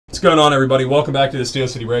going on, everybody? Welcome back to the Steel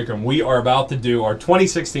City Break Room. We are about to do our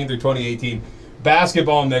 2016 through 2018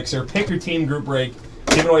 basketball mixer. Pick your team group break.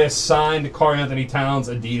 Giving away a signed Karl-Anthony Towns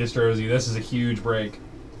Adidas jersey. This is a huge break.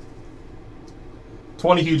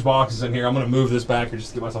 20 huge boxes in here. I'm going to move this back here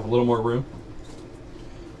just to give myself a little more room.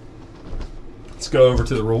 Let's go over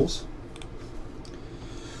to the rules.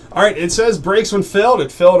 All right, it says breaks when filled.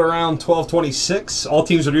 It filled around 12:26. All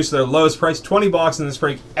teams reduced to their lowest price. 20 boxes in this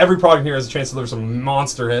break. Every product here has a chance to deliver some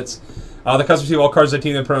monster hits. The customers receive all cards of the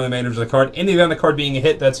team that put on the manager of the card. In the event of the card being a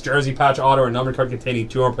hit, that's jersey, patch, auto, or numbered card containing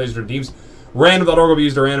 2 or more players from teams. Random.org will be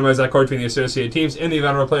used to randomize that card between the associated teams. In the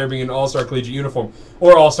event of a player being an all-star collegiate uniform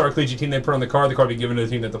or all-star collegiate team they put on the card will be given to the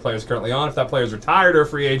team that the player is currently on. If that player is retired or a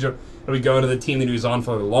free agent, it'll be going to the team that he was on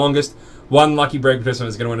for the longest. One lucky break participant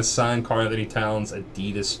is going to win a signed Karl-Anthony Towns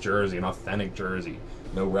Adidas jersey, an authentic jersey.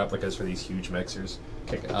 No replicas for these huge mixers.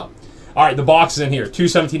 Kick it up. All right, the box is in here. 2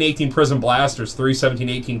 17-18 Prism Blasters, 3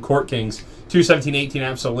 17-18 Court Kings, 2 17-18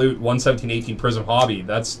 Absolute, 1 17-18 Prism Hobby.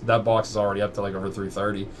 That box is already up to like over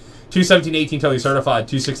 330. 2 17-18 Totally Certified,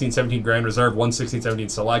 2 16-17 Grand Reserve, 1 16-17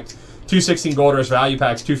 Select, 2 16 Gold Rush Value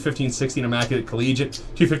Packs, 2 15-16 Immaculate Collegiate,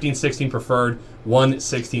 2 15-16 Preferred, 1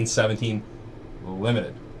 16-17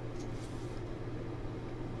 Limited.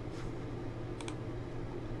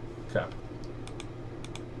 Okay.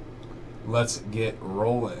 Let's get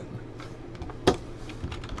rolling.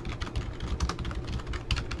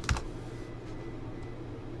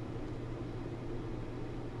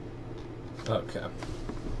 Okay.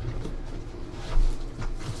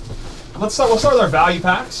 We'll start with our value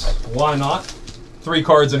packs. Why not? 3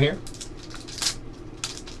 cards in here.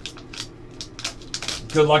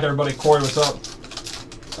 Good luck, everybody. Corey, what's up?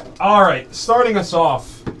 All right, starting us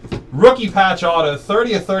off. Rookie patch auto,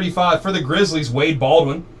 30 of 35 for the Grizzlies, Wade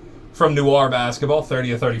Baldwin. From Noir Basketball,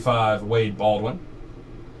 30 of 35, Wade Baldwin.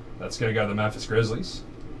 That's going to go to the Memphis Grizzlies.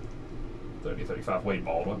 30 of 35, Wade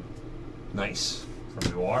Baldwin. Nice.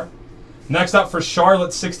 From Noir. Next up for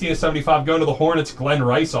Charlotte, 16 of 75, going to the Hornets, Glenn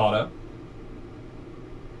Rice auto.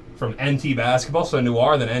 From NT Basketball, so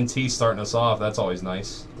Noir, then NT starting us off. That's always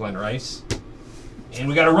nice. Glenn Rice. And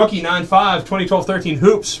we got a rookie 9-5, 2012-13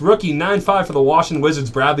 Hoops. Rookie 9-5 for the Washington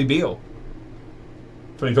Wizards, Bradley Beal.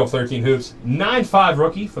 2012-13 Hoops. 9-5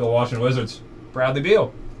 rookie for the Washington Wizards, Bradley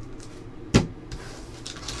Beal.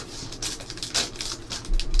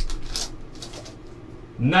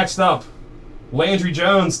 Next up, Landry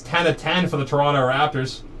Jones, 10 of 10 for the Toronto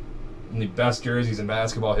Raptors. And the best jerseys in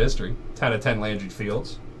basketball history. 10 of 10 Landry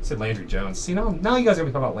Fields. I said Landry Jones. See, now you guys are going to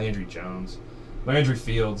be talking about Landry Jones. Landry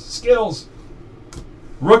Fields. Skills.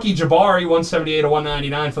 Rookie Jabari, 178 of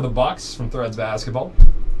 199 for the Bucks from Threads Basketball.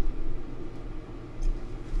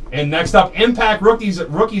 And next up, Impact Rookies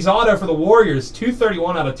Auto for the Warriors,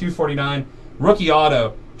 231 out of 249. Rookie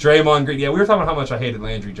Auto, Draymond Green. Yeah, we were talking about how much I hated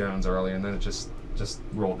Landry Jones earlier, and then it just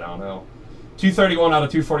rolled downhill. 231 out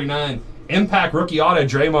of 249. Impact Rookie Auto,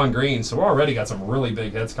 Draymond Green. So we already got some really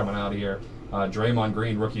big hits coming out of here. Draymond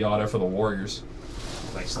Green, Rookie Auto for the Warriors.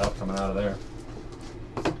 Nice stuff coming out of there.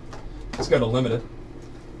 Let's go to Limited.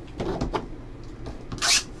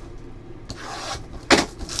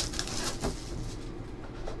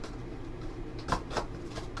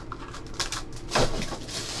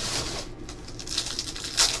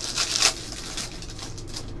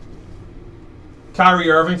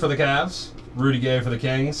 Kyrie Irving for the Cavs. Rudy Gay for the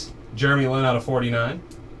Kings. Jeremy Lin out of 49.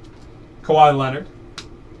 Kawhi Leonard.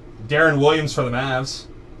 Darren Williams for the Mavs.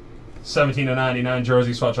 17 of 99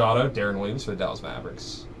 jersey swatch auto. Darren Williams for the Dallas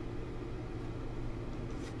Mavericks.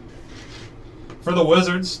 For the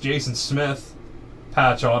Wizards, Jason Smith.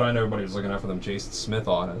 Patch auto. I know everybody was looking out for them Jason Smith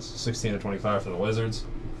autos. 16 of 25 for the Wizards.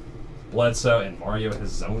 Bledsoe and Mario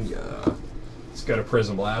Hezonja. Let's go to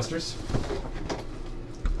Prism Blasters.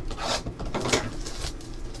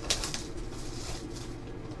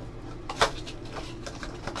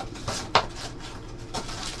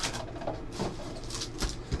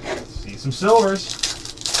 Some silvers.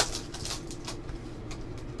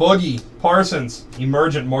 Boogie, Parsons,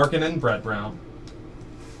 Emergent Markkanen, Brett Brown.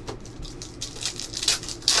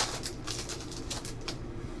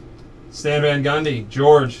 Stan Van Gundy,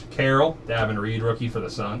 George, Carroll, Davin Reed, rookie for the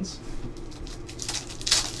Suns.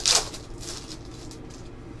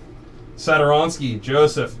 Satoransky,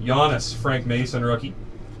 Joseph, Giannis, Frank Mason, rookie.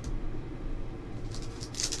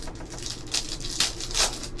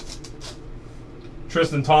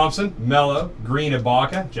 Tristan Thompson, Melo, Green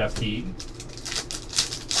Ibaka, Jeff Teague.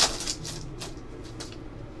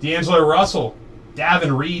 D'Angelo Russell,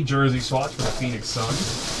 Davin Reed jersey swatch for the Phoenix Suns.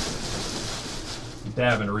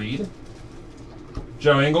 Davin Reed.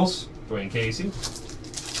 Joe Ingles, Dwayne Casey.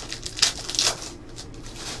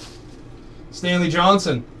 Stanley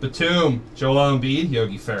Johnson, Batum, Joel Embiid,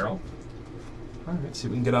 Yogi Ferrell. All right, see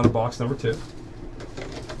if we can get out of box number 2.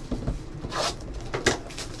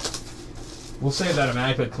 We'll save that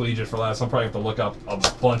Immaculate Collegiate for last. I'll probably have to look up a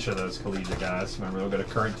bunch of those collegiate guys. Remember, they'll get a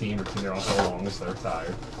current team or team they're on so long as they're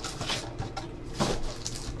retired.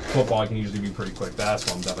 Football can usually be pretty quick.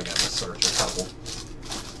 Basketball, I'm definitely going to search a couple.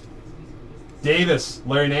 Davis,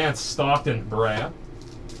 Larry Nance, Stockton, Berea.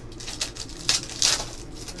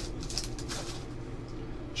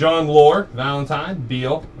 John Lore, Valentine,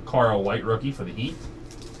 Beal, Carl White rookie for the Heat.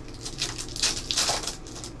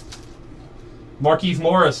 Markieff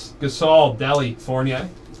Morris, Gasol, Delhi, Fournier.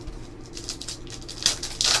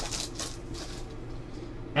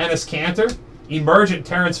 Enes Kanter, Emergent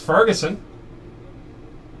Terrence Ferguson.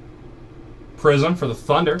 Prism for the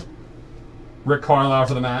Thunder. Rick Carlisle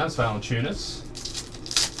for the Mavs, Valanciunas.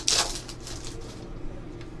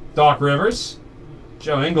 Doc Rivers,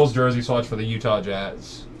 Joe Ingles jersey swatch for the Utah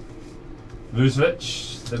Jazz. Vucevic,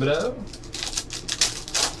 Thibodeau.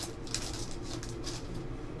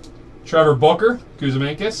 Trevor Booker,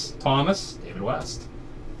 Kuzminskas, Thomas, David West.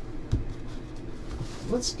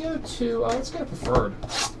 Let's go to let's get a preferred.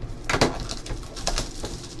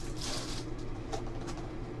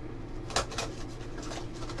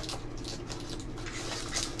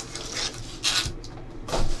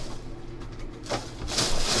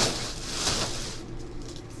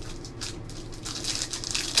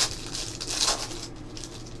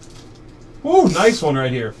 Ooh, nice one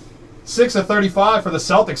right here. 6/35 for the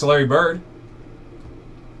Celtics, Larry Bird.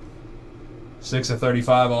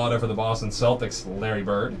 6/35 auto for the Boston Celtics, Larry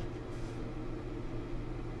Bird.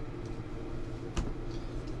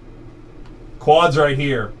 Quads right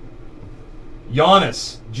here.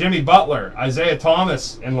 Giannis, Jimmy Butler, Isaiah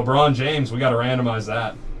Thomas, and LeBron James. We got to randomize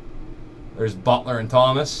that. There's Butler and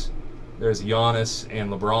Thomas. There's Giannis and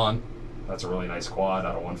LeBron. That's a really nice quad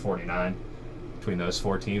out of 149. Between those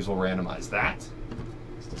 4 teams, we'll randomize that.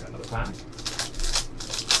 Still got another pack.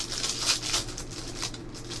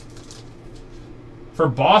 For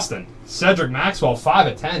Boston, Cedric Maxwell,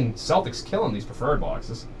 5/10. Celtics killing these preferred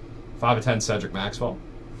boxes. 5/10 Cedric Maxwell.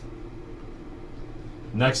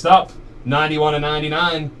 Next up,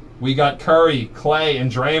 91/99. We got Curry, Clay,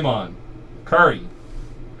 and Draymond. Curry,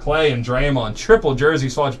 Clay, and Draymond. Triple jersey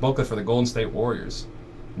swatch booklet for the Golden State Warriors.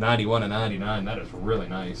 91/99. That is really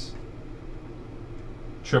nice.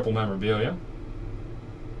 Triple memorabilia.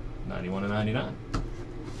 91/99.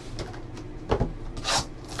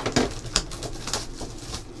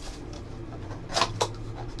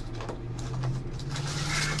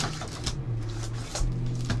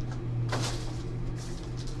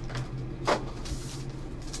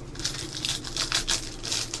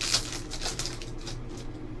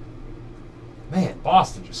 Man,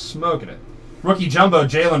 Boston just smoking it. Rookie jumbo,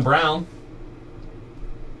 Jaylen Brown.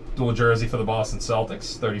 Dual jersey for the Boston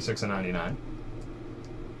Celtics, 36/99.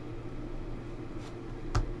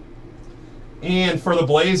 And for the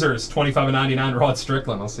Blazers, 25/99 Rod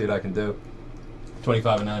Strickland. I'll see what I can do.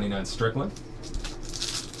 25/99 Strickland.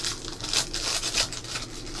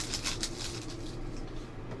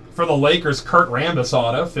 For the Lakers, Kurt Rambis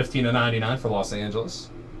auto, 15/99 for Los Angeles.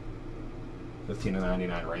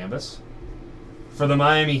 15/99 Rambis. For the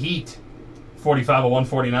Miami Heat,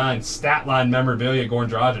 45/149 stat line memorabilia, Goran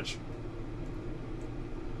Dragic.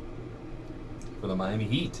 For the Miami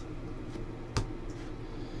Heat.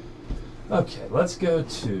 Okay, let's go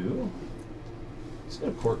to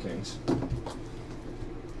Court Kings.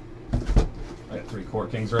 I got 3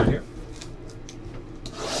 Court Kings right here.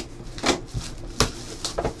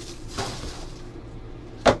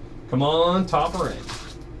 Come on, top or in.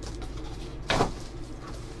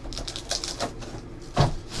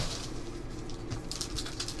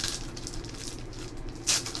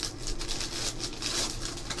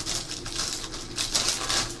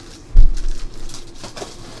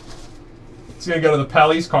 It's going to go to the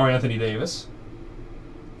Pellies, Karl Anthony Davis.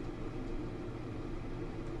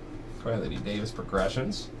 Karl Anthony Davis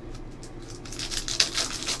progressions.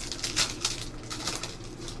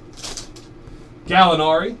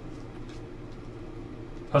 Gallinari.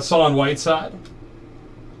 Hassan Whiteside.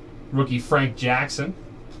 Rookie Frank Jackson.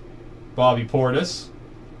 Bobby Portis.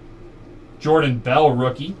 Jordan Bell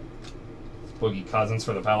rookie. Boogie Cousins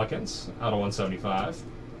for the Pelicans, out of 175.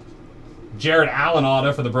 Jared Allen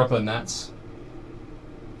auto for the Brooklyn Nets.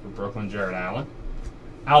 For Brooklyn, Jared Allen.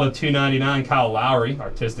 Out of 299, Kyle Lowry,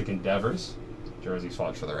 Artistic Endeavors. Jersey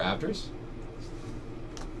swatch for the Raptors.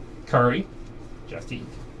 Curry, Jeff Teague.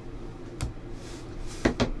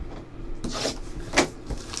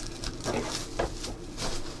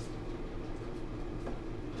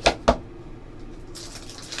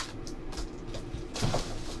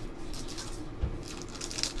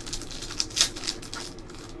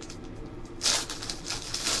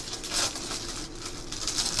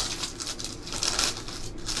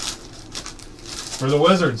 For the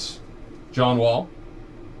Wizards, John Wall.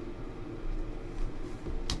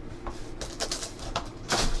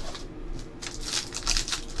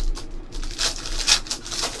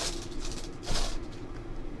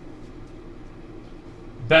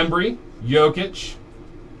 Bembry, Jokic,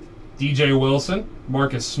 DJ Wilson,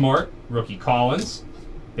 Marcus Smart, rookie Collins,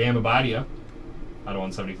 Bam Adebayo, out of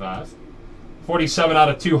 175. 47 out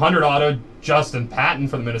of 200 auto, Justin Patton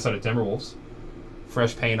for the Minnesota Timberwolves.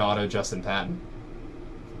 Fresh paint auto, Justin Patton,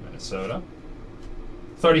 Minnesota.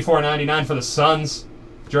 34.99 for the Suns.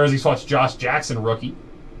 Jersey swatch, Josh Jackson, rookie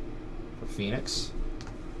for Phoenix.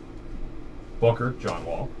 Booker, John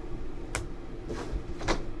Wall.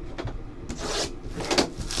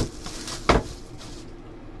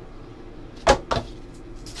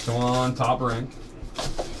 Come on, top rank.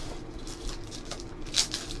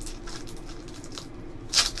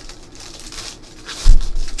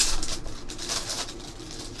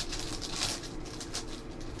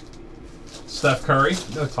 Steph Curry,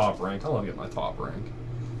 no top rank. I love getting my top rank.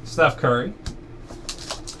 Steph Curry.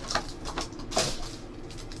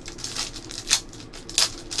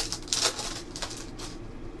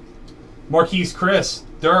 Marquise Chris,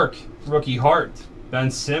 Dirk, rookie Hart,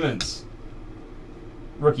 Ben Simmons,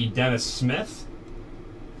 rookie Dennis Smith,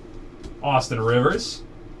 Austin Rivers,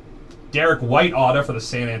 Derek White auto for the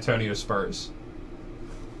San Antonio Spurs,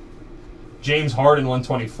 James Harden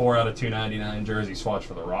 124 out of 299 jersey swatch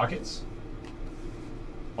for the Rockets,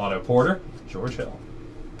 Otto Porter, George Hill.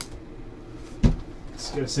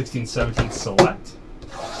 Let's go to 16-17 select.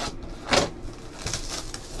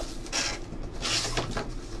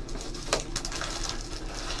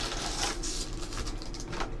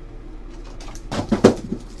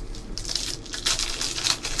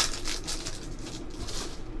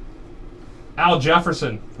 Al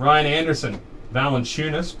Jefferson, Ryan Anderson,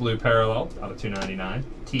 Valanciunas, blue parallel, out of 299.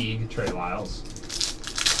 Teague, Trey Lyles.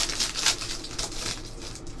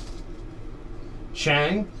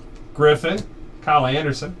 Chang, Griffin, Kyle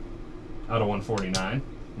Anderson, out of 149.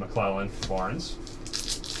 McClellan, Barnes.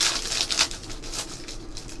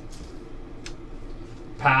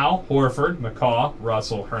 Powell, Horford, McCaw,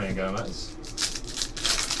 Russell, Hernangomez.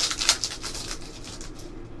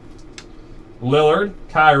 Lillard,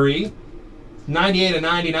 Kyrie,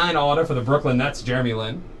 98/99 auto for the Brooklyn Nets, Jeremy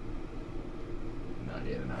Lin.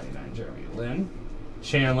 98/99 Jeremy Lin.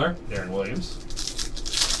 Chandler, Darren Williams.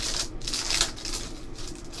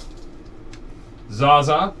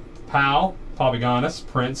 Zaza, Powell, Papagiannis,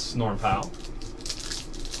 Prince, Norm Powell.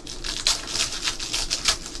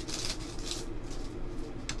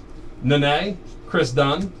 Nene, Chris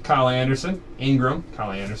Dunn, Kyle Anderson, Ingram,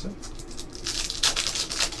 Kyle Anderson.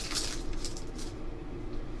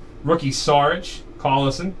 Rookie Saric,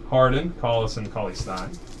 Collison, Harden, Collison,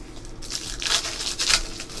 Cauley-Stein.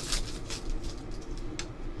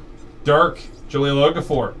 Dirk, Jahlil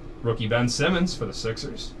Okafor, rookie Ben Simmons for the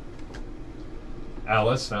Sixers.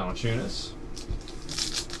 Ellis, Valanciunas.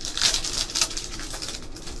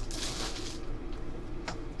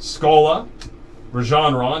 Scola,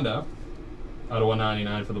 Rajon Rondo, out of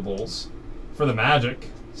 199 for the Bulls. For the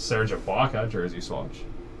Magic, Serge Ibaka, jersey swatch.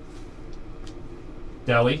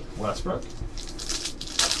 Delly, Westbrook.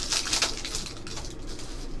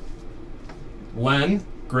 Len,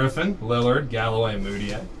 Griffin, Lillard, Galloway,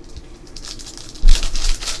 Moutier.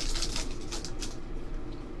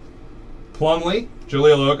 Plumlee,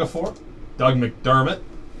 Jahlil Okafor, Doug McDermott,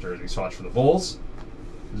 jersey swatch for the Bulls.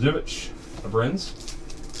 Zubac, the Brins.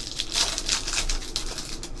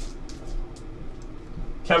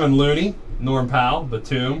 Kevin Looney, Norm Powell,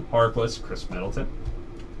 Batum, Harkless, Chris Middleton.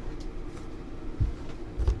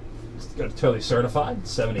 Go to Totally Certified,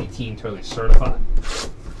 718 Totally Certified.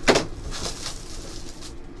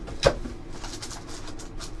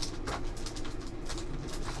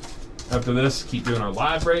 After this, keep doing our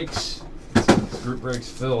live breaks. These group breaks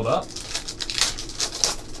filled up.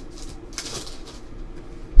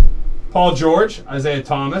 Paul George, Isaiah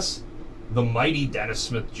Thomas, the mighty Dennis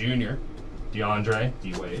Smith Jr., DeAndre,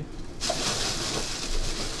 D. Wade.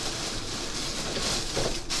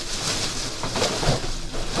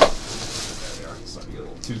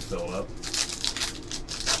 Too filled up.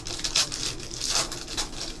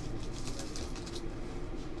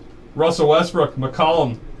 Russell Westbrook,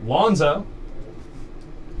 McCollum, Lonzo.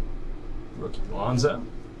 Rookie Lonzo.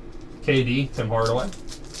 KD, Tim Hardaway.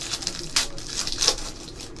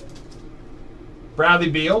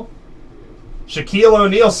 Bradley Beal. Shaquille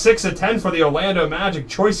O'Neal, 6 of 10 for the Orlando Magic.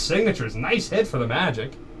 Choice signatures. Nice hit for the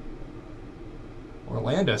Magic.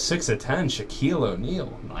 Orlando, 6 of 10. Shaquille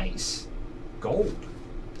O'Neal. Nice. Gold.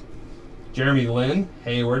 Jeremy Lin,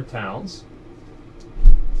 Hayward, Towns.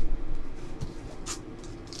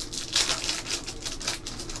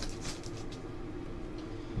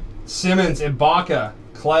 Simmons, Ibaka,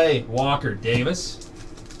 Clay, Walker, Davis.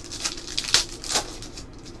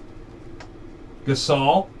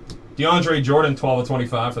 Gasol, DeAndre Jordan,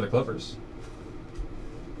 12/25 for the Clippers.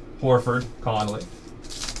 Horford, Conley.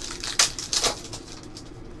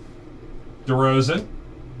 DeRozan.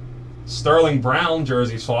 Sterling Brown,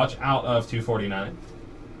 jersey swatch, out of 249.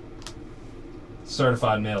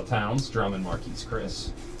 Certified Mail Towns, Drummond, Marquise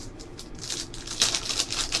Chris.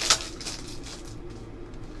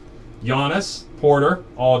 Giannis, Porter,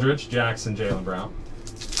 Aldridge, Jackson, Jaylen Brown.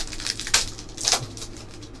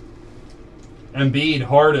 Embiid,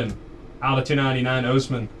 Harden, out of 299,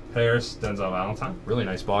 Osman, Harris, Denzel Valentine. Really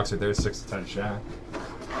nice box right there, 6/10 Shaq.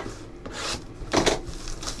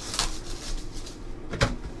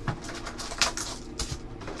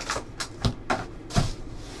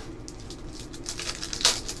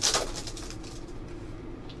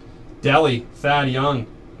 Delhi, Thad Young,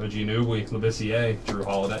 Oginubwe, Labissiere, Drew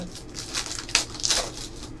Holiday.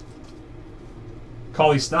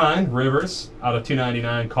 Cauley Stein, Rivers, out of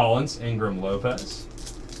 299, Collins, Ingram, Lopez.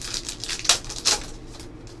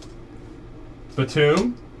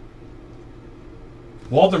 Batum.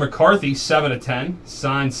 Walter McCarthy, 7/10,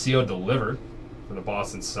 signed, sealed, delivered for the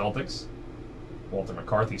Boston Celtics. Walter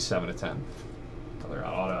McCarthy, 7/10. Another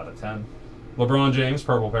auto out of 10. LeBron James,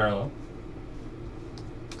 purple parallel.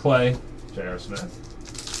 Clay, J.R. Smith.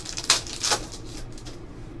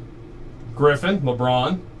 Griffin,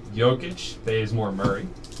 LeBron, Jokic, Bazemore, Murray.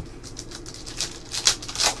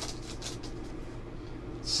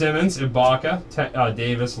 Simmons, Ibaka,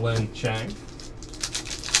 Davis, Lin, Chang.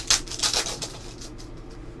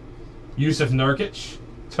 Yusuf Nurkic,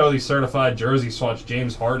 totally certified jersey swatch,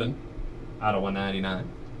 James Harden, out of 199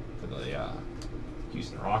 for the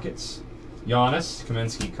Houston Rockets. Giannis,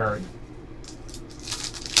 Kaminsky, Curry.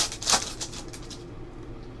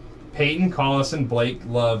 Peyton, Collison, Blake,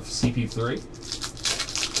 Love, CP3.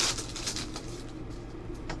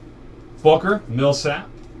 Booker, Millsap,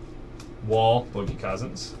 Wall, Boogie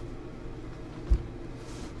Cousins.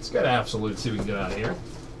 Let's get absolute, see if we can get out of here.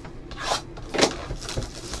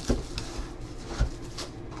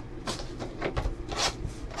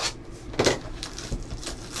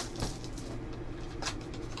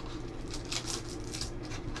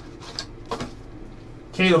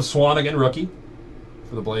 Caleb Swanigan, rookie.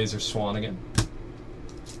 For the Blazers, Swanigan.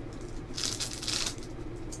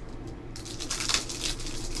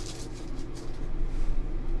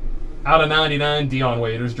 Out of 99, Dion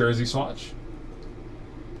Waiters, jersey swatch.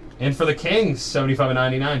 And for the Kings,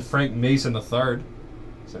 75/99, Frank Mason III,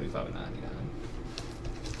 75/99.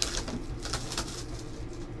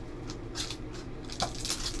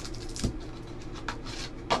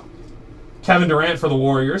 Kevin Durant for the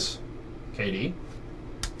Warriors, KD.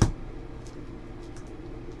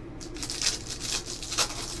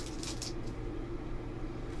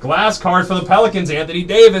 Glass card for the Pelicans, Anthony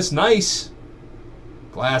Davis. Nice.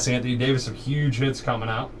 Glass, Anthony Davis. Some huge hits coming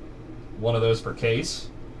out. One of those per case.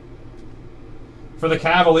 For the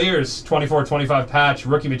Cavaliers, 24/25 patch,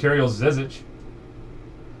 rookie materials, Zizic.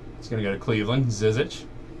 It's going to go to Cleveland, Zizic.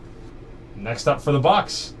 Next up for the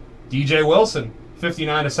Bucks, DJ Wilson,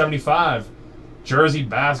 59/75. Jersey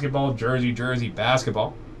basketball, jersey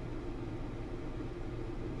basketball.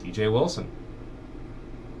 DJ Wilson.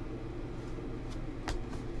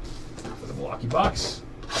 Milwaukee Bucks.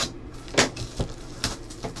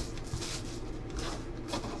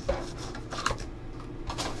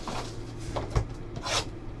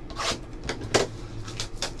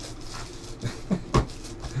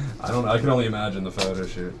 I don't know. I can only imagine the photo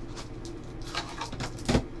shoot.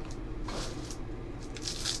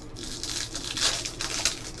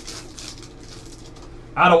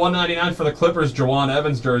 Out of 199 for the Clippers, Jawan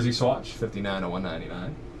Evans jersey swatch,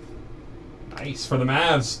 59/199. Nice. For the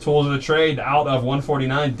Mavs, tools of the trade, out of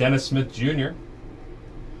 149, Dennis Smith Jr.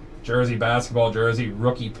 Jersey basketball jersey,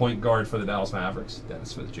 rookie point guard for the Dallas Mavericks,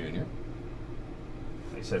 Dennis Smith Jr.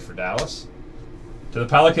 Nice hit for Dallas. To the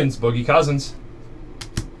Pelicans, Boogie Cousins.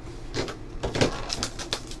 Let's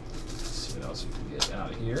see what else we can get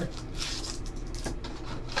out of here.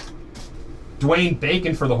 Dwayne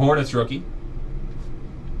Bacon for the Hornets, rookie.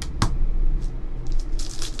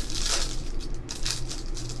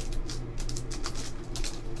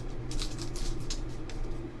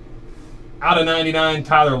 Out of 99,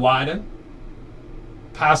 Tyler Lydon.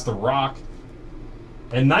 Past the Rock.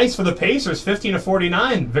 And nice for the Pacers,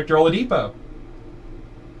 15/49, Victor Oladipo.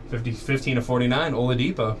 15/49,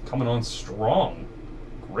 Oladipo coming on strong.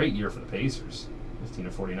 Great year for the Pacers.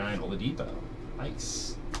 15/49, Oladipo.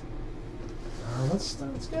 Nice. Let's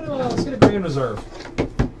get a Grand Reserve.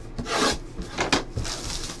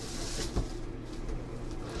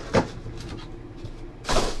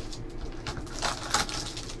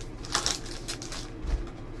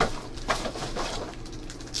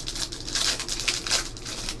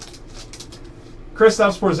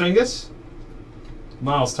 Kristaps Porzingis,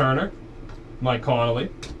 Miles Turner, Mike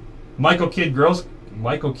Connolly, Michael Kidd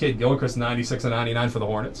Gilchrist, 96 and 99 for the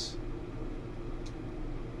Hornets.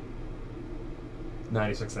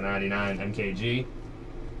 96 and 99 MKG.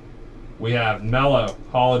 We have Melo,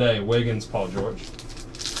 Holiday, Wiggins, Paul George.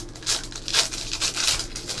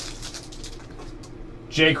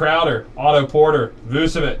 Jay Crowder, Otto Porter,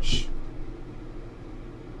 Vucevic.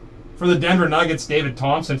 For the Denver Nuggets, David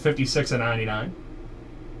Thompson, 56 and 99.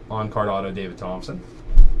 On-card auto, David Thompson.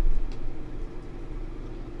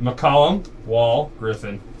 McCollum, Wall,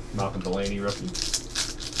 Griffin, Malcolm Delaney, rookie.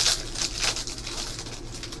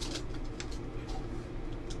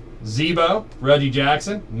 Zebo, Reggie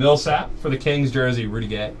Jackson, Millsap for the Kings jersey, Rudy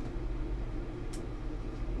Gay.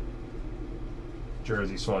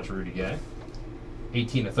 Jersey swatch, Rudy Gay.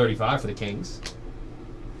 18 to 35 for the Kings.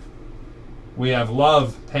 We have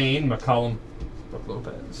Love, Payne, McCollum, Brook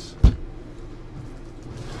Lopez.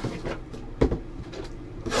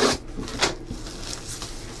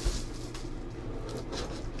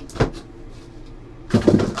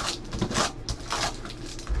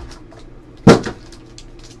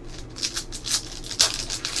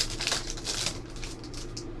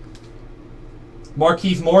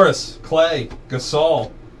 Markieff Morris, Clay,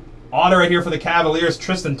 Gasol. Auto right here for the Cavaliers,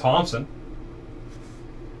 Tristan Thompson.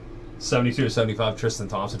 72 to 75, Tristan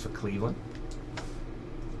Thompson for Cleveland.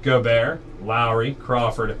 Gobert, Lowry,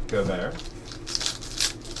 Crawford, Gobert.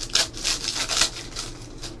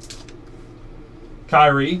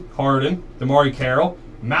 Kyrie, Harden, DeMar Carroll.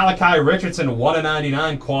 Malachi Richardson,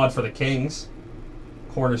 1/99 quad for the Kings.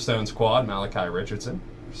 Cornerstones quad, Malachi Richardson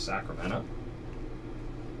for Sacramento.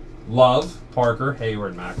 Love, Parker,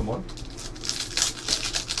 Hayward, McLemore.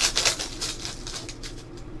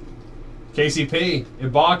 KCP,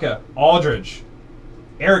 Ibaka, Aldridge.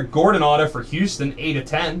 Eric Gordon auto for Houston, 8 of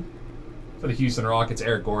 10. For the Houston Rockets,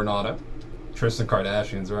 Eric Gordon auto. Tristan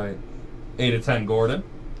Kardashian's right. 8 of 10 Gordon.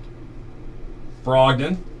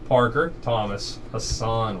 Brogdon, Parker, Thomas,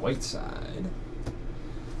 Hassan, Whiteside.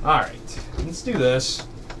 Alright, let's do this.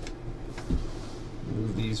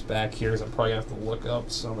 Move these back here because I'm probably going to have to look up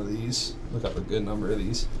some of these. Look up a good number of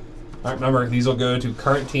these. Alright, remember, these will go to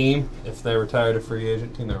current team if they retire to free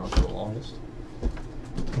agent team. They're on for the longest.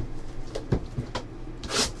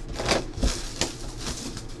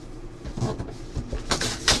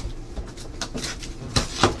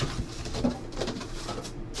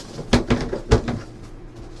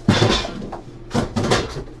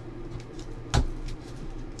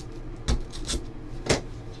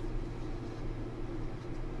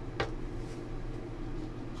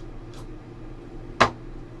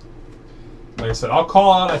 Like I said, I'll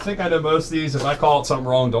call out. I think I know most of these. If I call out something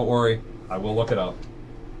wrong, don't worry. I will look it up.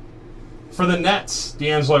 For the Nets,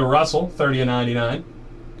 D'Angelo Russell, 30 of 99.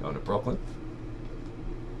 Going to Brooklyn.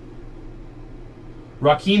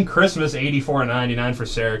 Raheem Christmas, 84 of 99 for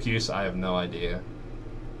Syracuse. I have no idea.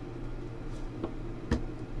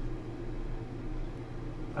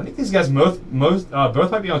 I think these guys both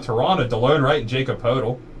might be on Toronto. DeLone Wright and Jacob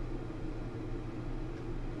Podol.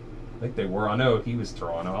 I think they were. I know he was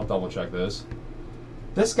Toronto. I'll double check this.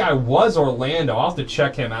 This guy was Orlando. I'll have to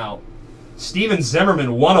check him out. Steven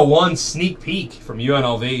Zimmerman, 101 sneak peek from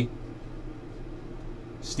UNLV.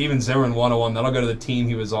 Steven Zimmerman, 101. That'll go to the team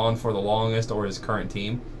he was on for the longest or his current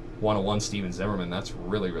team. 101 Steven Zimmerman. That's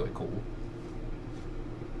really, really cool.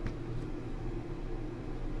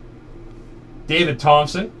 David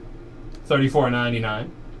Thompson, 34 of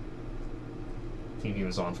 99. Team he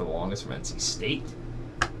was on for the longest from NC State.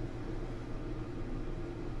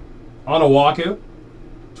 Onuaku,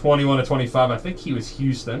 21 of 25. I think he was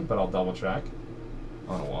Houston, but I'll double check.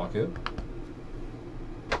 Onuaku.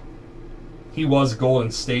 He was Golden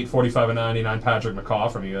State, 45 of 99. Patrick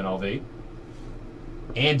McCaw from UNLV.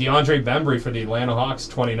 And DeAndre Bembry for the Atlanta Hawks,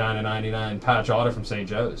 29 of 99. Patch auto from St.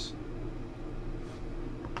 Joe's.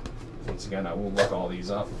 Once again, I will look all these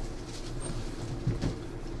up.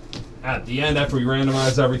 At the end, after we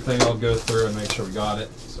randomize everything, I'll go through and make sure we got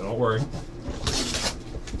it. So don't worry.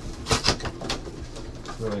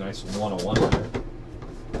 Really nice 101 there.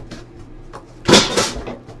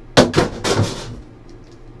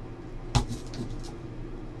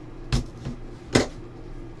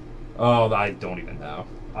 Oh, I don't even know.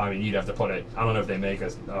 I mean, you'd have to put it. I don't know if they make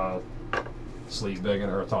a sleeve big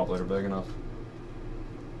enough or a top loader big enough.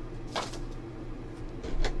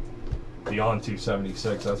 Beyond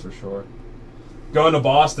 276, that's for sure. Going to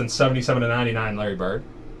Boston, 77 of 99, Larry Bird.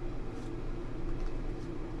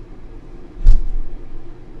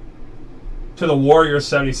 To the Warriors,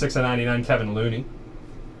 76 of 99, Kevin Looney.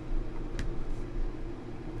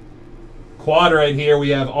 Quad right here, we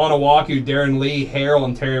have Onawaku, Darren Lee, Harrell,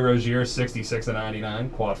 and Terry Rozier, 66/99.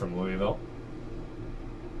 Quad from Louisville.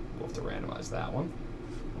 We'll have to randomize that one.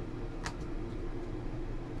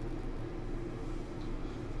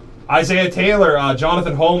 Isaiah Taylor,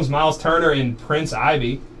 Jonathan Holmes, Miles Turner, and Prince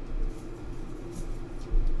Ivy.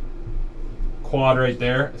 Quad right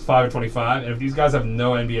there, 5/25. And if these guys have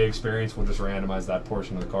no NBA experience, we'll just randomize that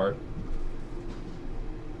portion of the card.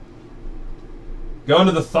 Going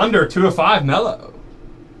to the Thunder, 2/5, Melo.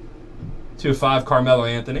 2/5, Carmelo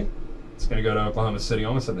Anthony. It's going to go to Oklahoma City.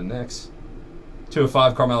 Almost said the Knicks.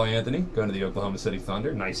 2/5, Carmelo Anthony. Going to the Oklahoma City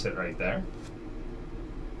Thunder. Nice hit right there.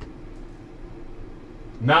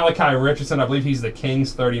 Malachi Richardson, I believe he's the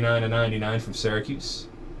Kings, 39/99 from Syracuse.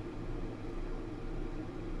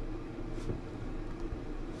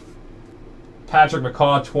 Patrick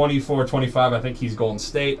McCaw, 24/25. I think he's Golden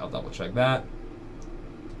State. I'll double check that.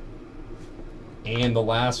 And the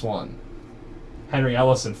last one, Henry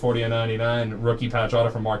Ellison, 40/99, rookie patch auto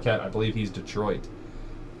from Marquette. I believe he's Detroit.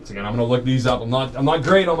 So again, I'm going to look these up. I'm not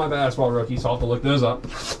great on my basketball rookies, so I'll have to look those up.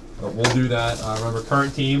 But we'll do that. Remember,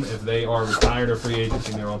 current team, if they are retired or free agents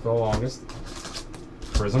and they're on for the longest.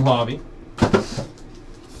 Prism Hobby.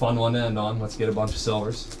 Fun one to end on. Let's get a bunch of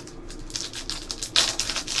silvers.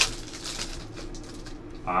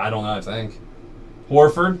 I don't know, I think.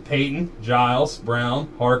 Horford, Payton, Giles, Brown,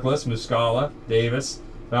 Harkless, Muscala, Davis,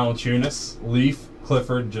 Valanciunas, Leaf,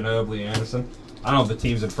 Clifford, Ginobili, Anderson. I don't have the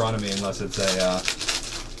teams in front of me unless it's a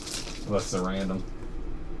random.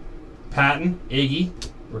 Patton, Iggy,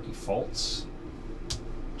 rookie Fultz,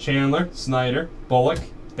 Chandler, Snyder, Bullock,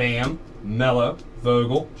 Bam, Mello,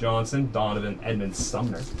 Vogel, Johnson, Donovan, Edmund,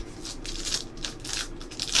 Sumner.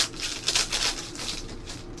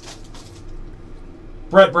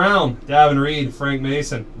 Brett Brown, Davin Reed, Frank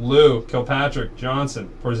Mason, Lou, Kilpatrick, Johnson,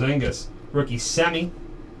 Porzingis, rookie Semi,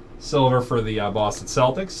 silver for the Boston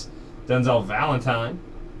Celtics, Denzel Valentine,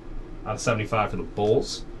 out of 75 for the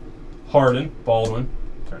Bulls, Harden, Baldwin,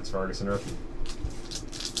 Terrence Ferguson rookie.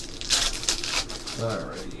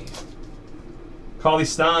 Alrighty. Cauley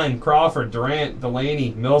Stein, Crawford, Durant,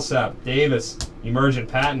 Delaney, Millsap, Davis, Emergent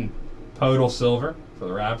Patton, Podol silver for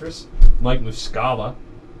the Raptors, Mike Muscala,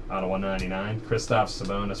 out of 199, Kristaps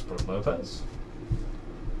Sabonis, Brook Lopez.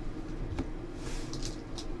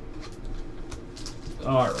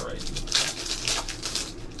 Alright.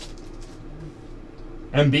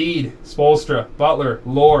 Embiid, Spoelstra, Butler,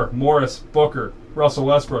 Lore, Morris, Booker, Russell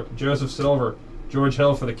Westbrook, Joseph Silver, George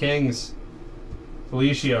Hill for the Kings,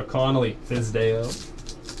 Felicio, Connolly, Fizdale.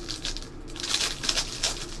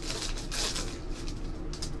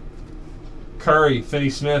 Curry, Finney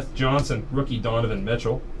Smith, Johnson, rookie Donovan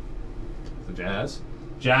Mitchell, the Jazz.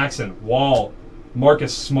 Jackson, Wall,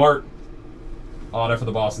 Marcus Smart, auto for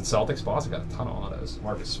the Boston Celtics. Boston got a ton of autos.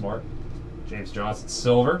 Marcus Smart, James Johnson,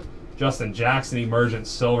 silver. Justin Jackson, Emergent,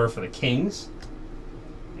 silver for the Kings.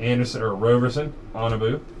 Anderson or Roberson,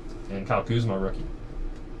 Onabu, and Kyle Kuzma, rookie.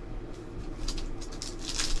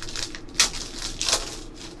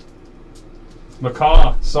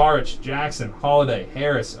 McCaw, Saric, Jackson, Holiday,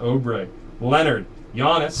 Harris, Oubre, Leonard,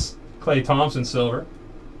 Giannis, Klay Thompson, silver.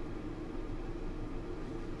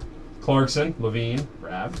 Clarkson, Levine,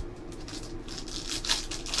 Rab.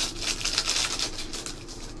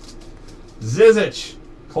 Zizic,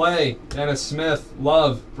 Clay, Dennis Smith,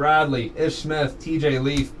 Love, Bradley, Ish Smith, TJ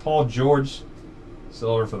Leaf, Paul George,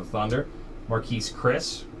 silver for the Thunder. Marquise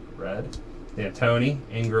Chris, red. D'Antoni,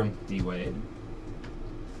 Ingram, D. Wade.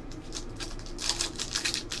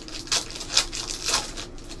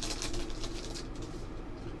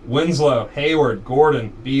 Winslow, Hayward,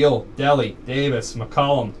 Gordon, Beal, Delly, Davis,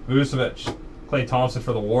 McCollum, Vucevic, Klay Thompson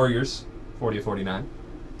for the Warriors, 40/49.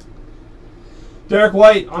 Derek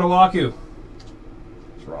White, Onawaku.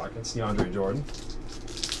 Rockets, DeAndre Jordan.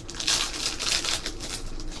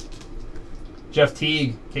 Jeff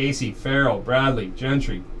Teague, Casey, Farrell, Bradley,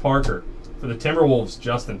 Gentry, Parker. For the Timberwolves,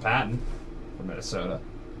 Justin Patton from Minnesota,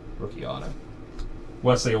 rookie auto.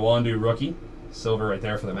 Wesley Iwundu, rookie, silver right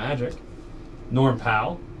there for the Magic. Norm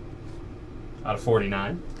Powell, out of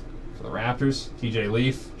 49 for the Raptors. TJ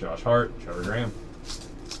Leaf, Josh Hart, Trevor Graham.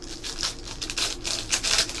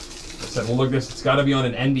 I said, we'll look this. It's got to be on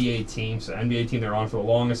an NBA team. So NBA team they're on for the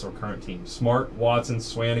longest or current team. Smart, Watson,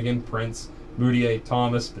 Swanigan, Prince, Moutier,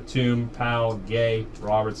 Thomas, Batum, Powell, Gay,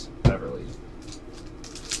 Roberts, Beverly.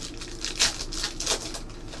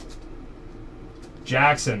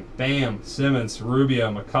 Jackson, Bam, Simmons,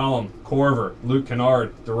 Rubio, McCollum, Korver, Luke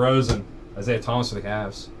Kennard, DeRozan, Isaiah Thomas for the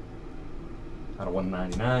Cavs. Out of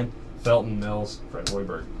 199. Felton, Mills, Fred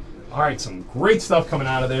Hoiberg. All right, some great stuff coming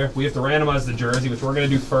out of there. We have to randomize the jersey, which we're going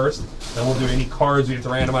to do first. Then we'll do any cards we have to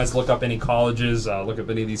randomize, look up any colleges, look up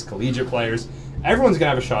any of these collegiate players. Everyone's going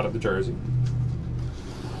to have a shot at the jersey.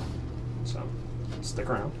 So, stick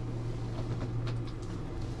around.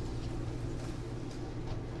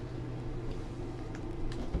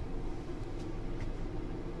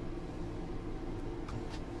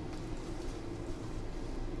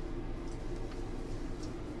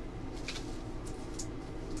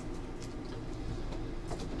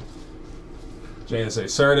 JSA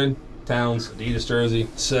started. Towns, Adidas jersey,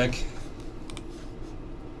 sick.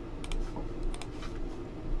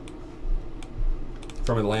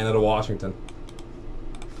 From Atlanta to Washington.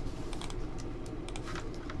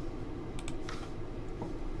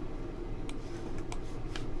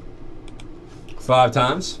 Five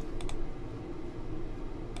times.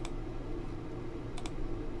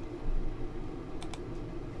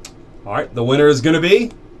 All right, the winner is going to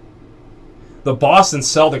be the Boston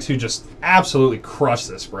Celtics, who just absolutely crushed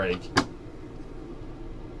this break.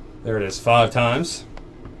 There it is, 5 times.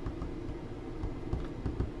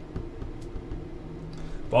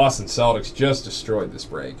 Boston Celtics just destroyed this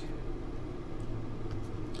break.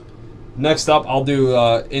 Next up, I'll do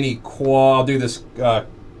I'll do this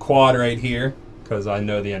quad right here because I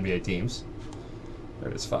know the NBA teams.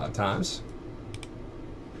 There it is, 5 times.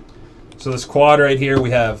 So this quad right here,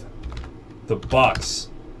 we have the Bucks.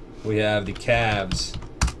 We have the Cavs,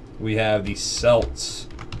 we have the Celts,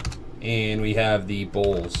 and we have the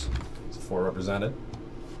Bulls. It's 4 represented.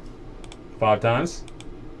 5 times.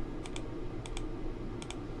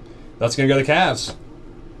 That's going to go to the Cavs.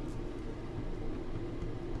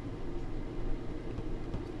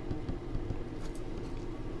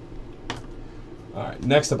 All right,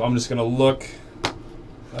 next up, I'm just going to look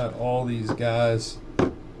at all these guys.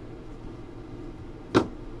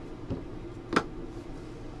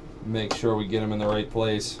 Make sure we get them in the right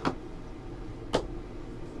place.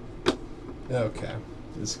 Okay,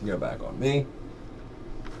 this can go back on me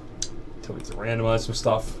until we have to randomize some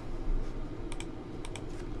stuff.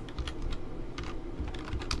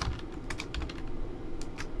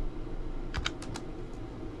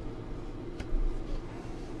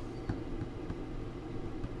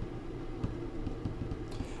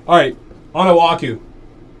 All right, Onawaku,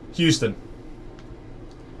 Houston.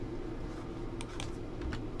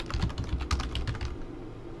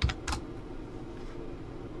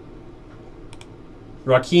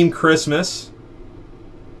 Raheem Christmas.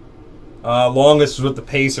 Longest was with the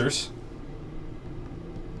Pacers.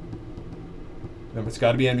 Remember, it's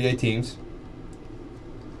got to be NBA teams.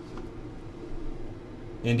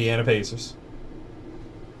 Indiana Pacers.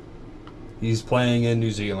 He's playing in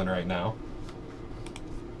New Zealand right now.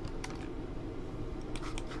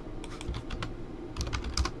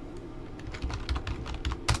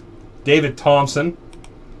 David Thompson.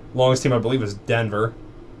 Longest team, I believe, is Denver.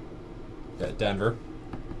 Yeah, Denver.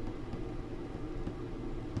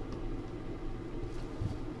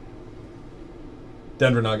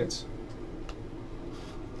 Denver Nuggets.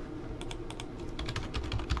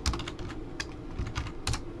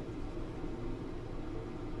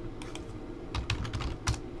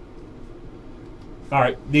 All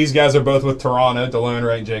right, these guys are both with Toronto, DeLone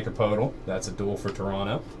Wright and Jacob Podol. That's a duel for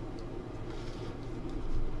Toronto.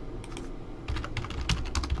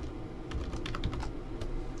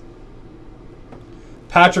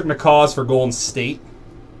 Patrick McCaws for Golden State.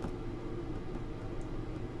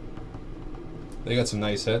 They got some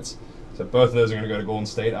nice hits. So both of those are going to go to Golden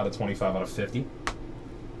State out of 25 out of 50.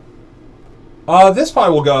 This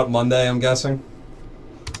probably will go out Monday, I'm guessing.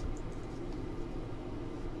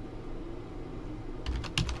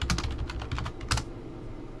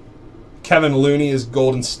 Kevin Looney is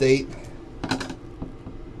Golden State.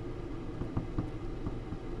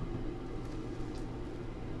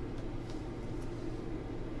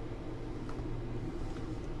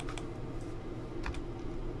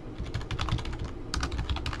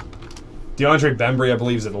 DeAndre Bembry, I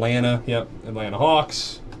believe, is Atlanta. Yep, Atlanta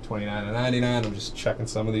Hawks. 29 and 99. I'm just checking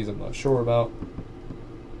some of these I'm not sure about.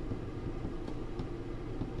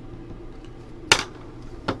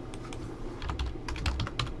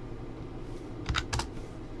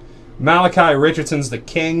 Malachi Richardson's the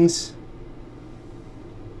Kings.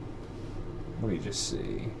 Let me just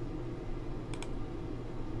see.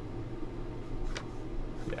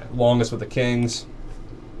 Yeah, longest with the Kings.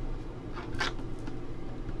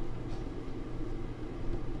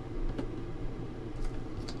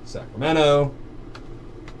 Sacramento.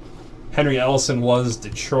 Henry Ellison was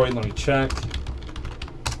Detroit. Let me check.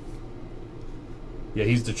 Yeah,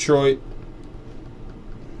 he's Detroit.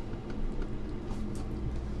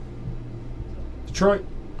 Detroit.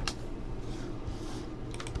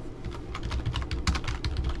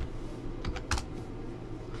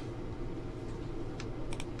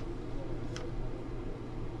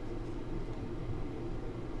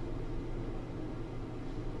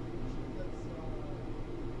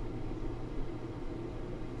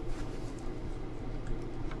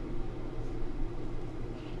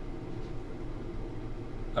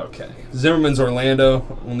 Okay. Zimmerman's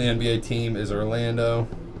Orlando. Only NBA team is Orlando.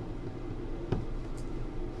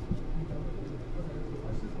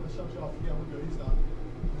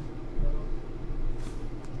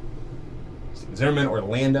 Zimmerman,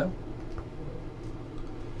 Orlando.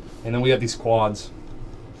 And then we have these quads.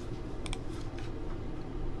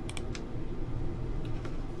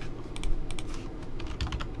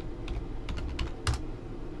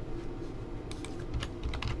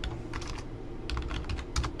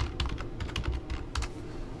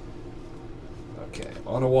 Okay,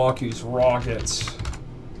 Onawaku's Rockets.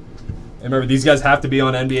 And remember, these guys have to be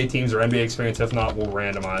on NBA teams or NBA experience. If not, we'll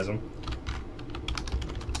randomize them.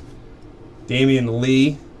 Damian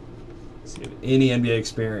Lee. Let's see if any NBA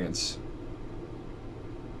experience.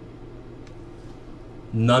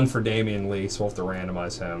 None for Damian Lee, so we'll have to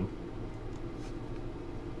randomize him.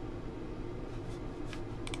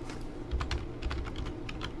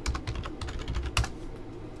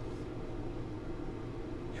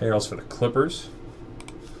 Harrell's for the Clippers.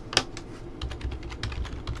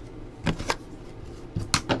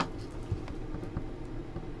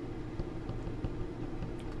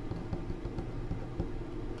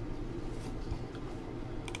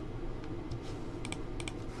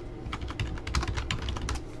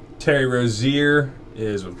 Terry Rozier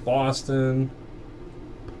is with Boston.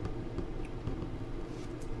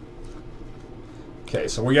 Okay,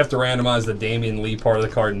 so we have to randomize the Damian Lee part of the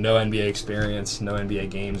card. No NBA experience, no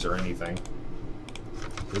NBA games or anything.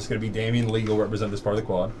 This is going to be Damian Lee will represent this part of the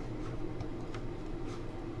quad.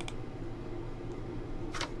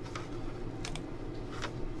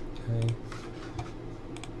 Okay.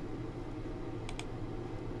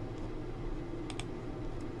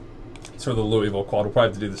 For the Louisville quad, we'll probably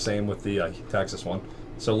have to do the same with the Texas one.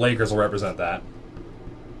 So Lakers will represent that.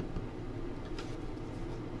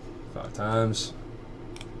 5 times.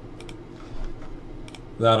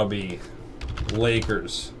 That'll be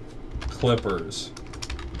Lakers, Clippers,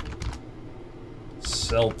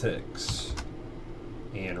 Celtics,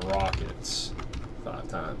 and Rockets. 5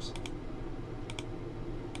 times.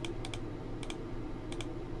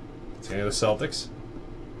 It's going to be the Celtics.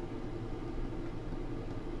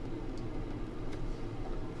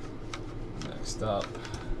 Up.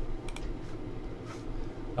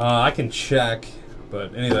 I can check,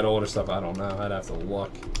 but any of that older stuff, I don't know. I'd have to look.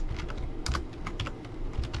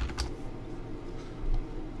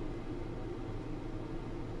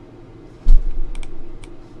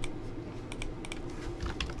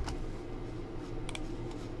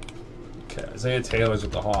 Okay, Isaiah Taylor's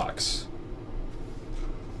with the Hawks.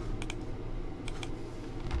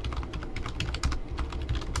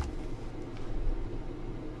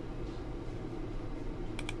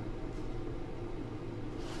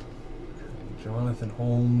 Jonathan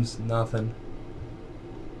Holmes, nothing.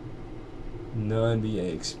 No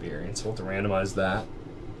NBA experience. We'll have to randomize that.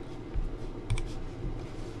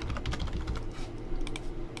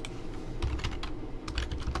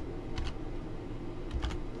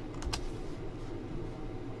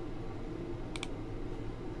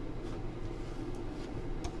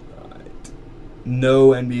 All right. No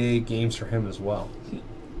NBA games for him as well.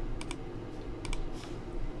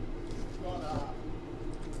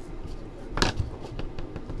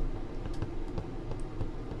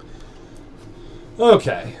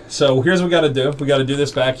 Okay, so here's what we got to do. We got to do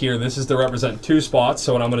this back here. This is to represent 2 spots.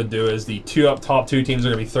 So what I'm going to do is the top two teams are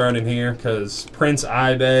going to be thrown in here because Prince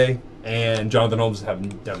Ibe and Jonathan Holmes have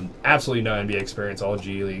absolutely no NBA experience, all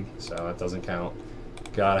G League, so that doesn't count.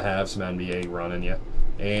 Got to have some NBA run in you.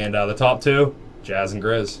 And the top 2, Jazz and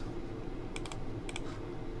Grizz.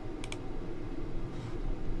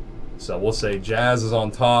 So we'll say Jazz is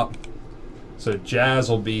on top. So Jazz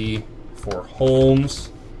will be for Holmes.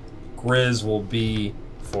 Grizz will be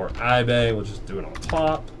for Ibe. We'll just do it on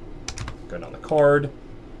top. Go down the card.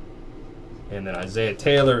 And then Isaiah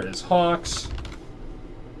Taylor is Hawks.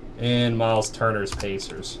 And Miles Turner is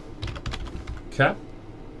Pacers. Okay.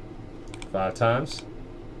 5 times.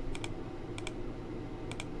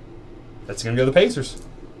 That's going to go to the Pacers.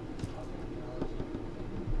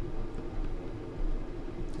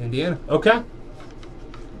 Indiana. Okay.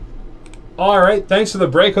 All right, thanks for the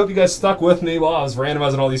break. Hope you guys stuck with me while I was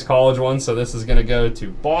randomizing all these college ones. So this is going to go to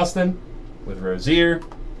Boston with Rozier.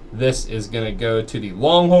 This is going to go to the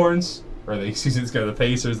Longhorns, or excuse me, it's going to the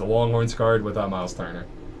Pacers, the Longhorns card with Miles Turner.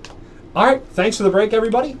 All right, thanks for the break,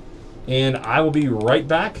 everybody. And I will be right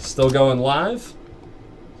back, still going live.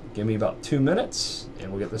 Give me about 2 minutes, and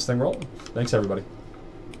we'll get this thing rolling. Thanks, everybody.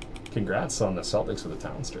 Congrats on the Celtics with the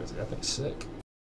Towns jersey. I think sick.